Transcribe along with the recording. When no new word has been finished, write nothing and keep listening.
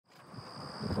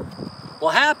Well,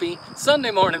 happy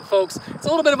Sunday morning, folks. It's a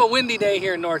little bit of a windy day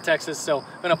here in North Texas, so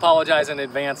I'm going to apologize in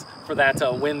advance for that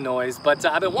wind noise. But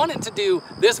I've been wanting to do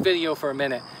this video for a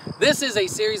minute. This is a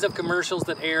series of commercials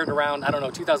that aired around, I don't know,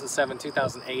 2007,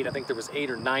 2008. I think there was 8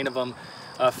 or 9 of them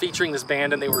featuring this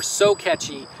band, and they were so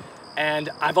catchy. And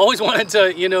I've always wanted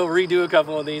to, redo a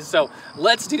couple of these. So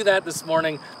let's do that this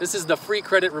morning. This is the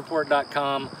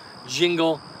FreeCreditReport.com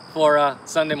jingle for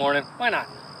Sunday morning. Why not?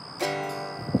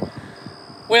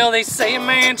 Well, they say a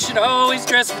man should always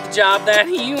dress for the job that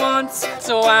he wants,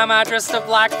 so why am I dressed up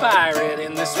like a pirate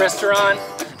in this restaurant?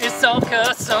 It's all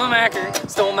cause some hacker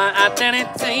stole my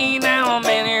identity. Now I'm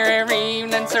in here every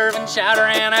evening serving chowder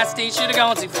and iced tea. Should've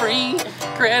gone to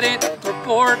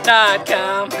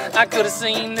FreeCreditReport.com. I could've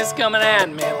seen this coming at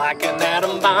me like an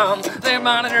atom bomb. They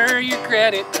monitor your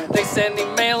credit, they send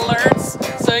email alerts,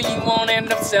 so you won't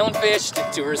end up selling fish to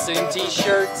tourists in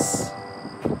t-shirts.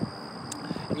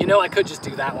 I could just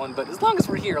do that one, but as long as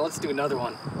we're here, let's do another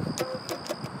one.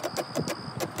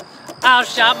 I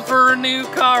was shopping for a new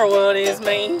car, what is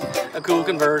me? A cool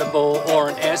convertible or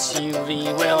an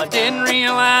SUV? Well, I didn't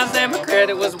realize that my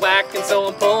credit was whack, and so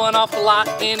I'm pulling off the lot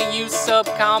in a used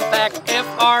subcompact.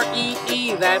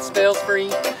 F-R-E-E, that spells free.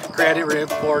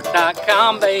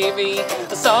 CreditReport.com, baby.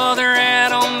 I saw their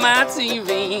ad on my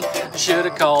TV. I should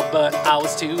have called, but I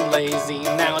was too lazy.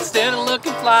 Now instead of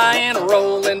looking fly and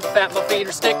rolling fat, my feet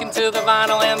are sticking to the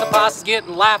vinyl and the boss is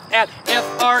getting laughed at.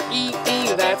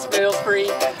 F-R-E-E, that spells free.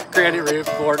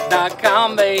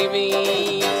 CreditReport.com,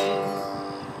 baby.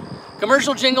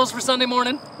 Commercial jingles for Sunday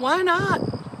morning? Why not?